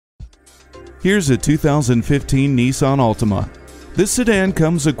Here's a 2015 Nissan Altima. This sedan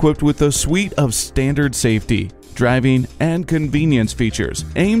comes equipped with a suite of standard safety, driving, and convenience features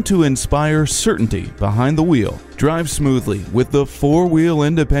aimed to inspire certainty behind the wheel. Drive smoothly with the 4-wheel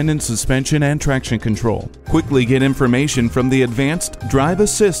independent suspension and traction control. Quickly get information from the advanced Drive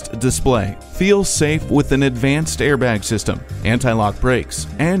Assist display. Feel safe with an advanced airbag system, anti-lock brakes,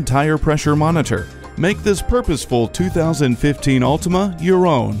 and tire pressure monitor. Make this purposeful 2015 Altima your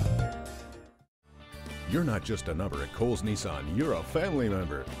own. You're not just a number at Cowles Nissan, you're a family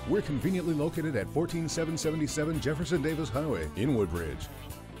member. We're conveniently located at 14777 Jefferson Davis Highway in Woodbridge.